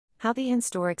How the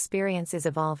in-store experience is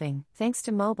evolving, thanks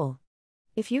to mobile.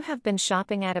 If you have been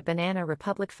shopping at a Banana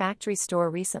Republic factory store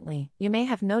recently, you may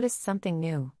have noticed something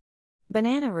new.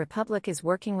 Banana Republic is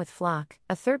working with Flock,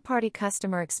 a third-party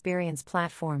customer experience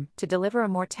platform, to deliver a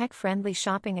more tech-friendly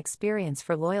shopping experience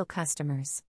for loyal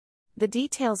customers. The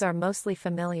details are mostly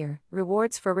familiar: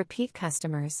 rewards for repeat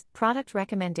customers, product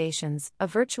recommendations, a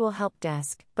virtual help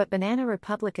desk, but Banana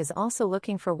Republic is also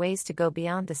looking for ways to go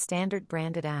beyond the standard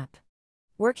branded app.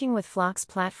 Working with Flock's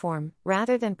platform,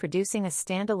 rather than producing a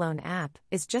standalone app,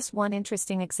 is just one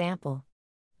interesting example.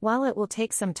 While it will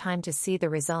take some time to see the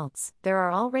results, there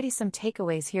are already some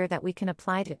takeaways here that we can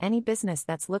apply to any business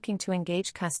that's looking to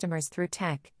engage customers through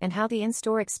tech, and how the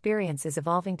in-store experience is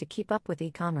evolving to keep up with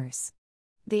e-commerce.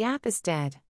 The app is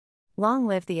dead. Long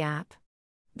live the app.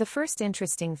 The first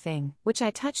interesting thing, which I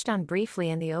touched on briefly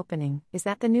in the opening, is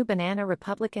that the new Banana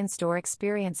Republic in-store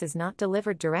experience is not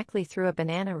delivered directly through a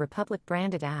Banana Republic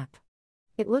branded app.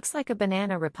 It looks like a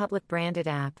Banana Republic branded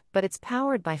app, but it's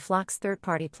powered by Flock's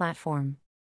third-party platform.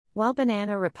 While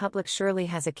Banana Republic surely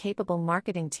has a capable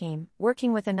marketing team,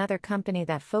 working with another company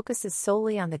that focuses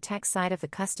solely on the tech side of the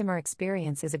customer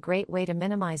experience is a great way to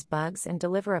minimize bugs and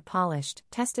deliver a polished,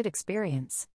 tested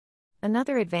experience.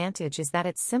 Another advantage is that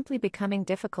it's simply becoming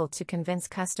difficult to convince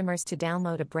customers to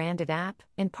download a branded app,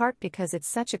 in part because it's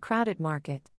such a crowded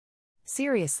market.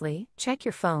 Seriously, check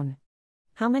your phone.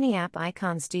 How many app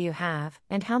icons do you have,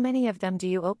 and how many of them do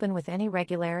you open with any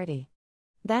regularity?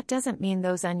 That doesn't mean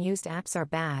those unused apps are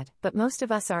bad, but most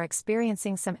of us are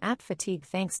experiencing some app fatigue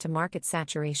thanks to market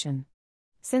saturation.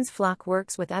 Since Flock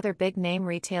works with other big-name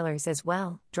retailers as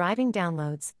well, driving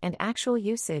downloads and actual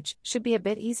usage should be a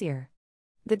bit easier.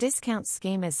 The discount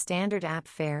scheme is standard app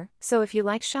fare, so if you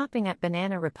like shopping at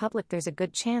Banana Republic, there's a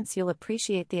good chance you'll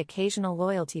appreciate the occasional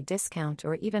loyalty discount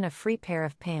or even a free pair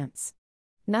of pants.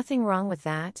 Nothing wrong with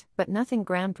that, but nothing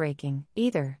groundbreaking,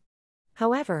 either.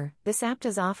 However, this app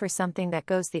does offer something that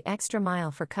goes the extra mile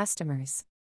for customers.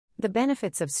 The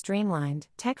benefits of streamlined,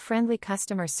 tech-friendly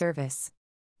customer service.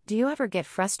 Do you ever get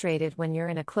frustrated when you're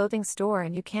in a clothing store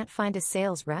and you can't find a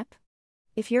sales rep?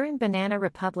 If you're in Banana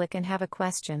Republic and have a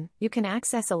question, you can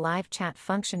access a live chat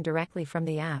function directly from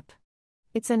the app.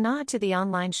 It's a nod to the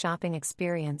online shopping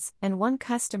experience, and one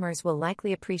customers will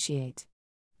likely appreciate.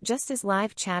 Just as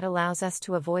live chat allows us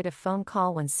to avoid a phone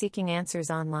call when seeking answers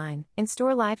online,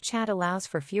 in-store live chat allows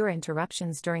for fewer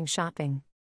interruptions during shopping.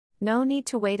 No need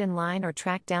to wait in line or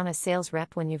track down a sales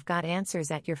rep when you've got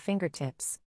answers at your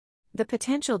fingertips. The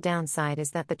potential downside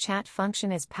is that the chat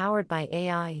function is powered by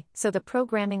AI, so the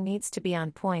programming needs to be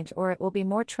on point or it will be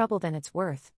more trouble than it's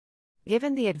worth.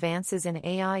 Given the advances in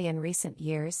AI in recent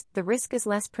years, the risk is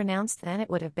less pronounced than it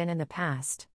would have been in the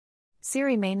past.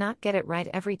 Siri may not get it right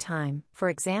every time, for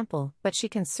example, but she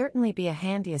can certainly be a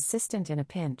handy assistant in a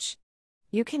pinch.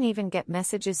 You can even get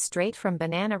messages straight from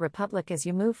Banana Republic as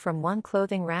you move from one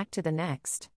clothing rack to the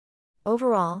next.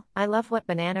 Overall, I love what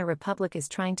Banana Republic is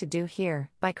trying to do here,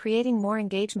 by creating more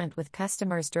engagement with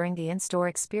customers during the in-store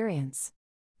experience.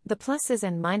 The pluses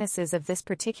and minuses of this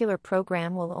particular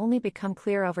program will only become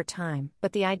clear over time,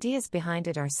 but the ideas behind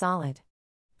it are solid.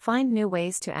 Find new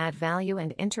ways to add value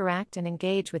and interact and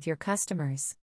engage with your customers.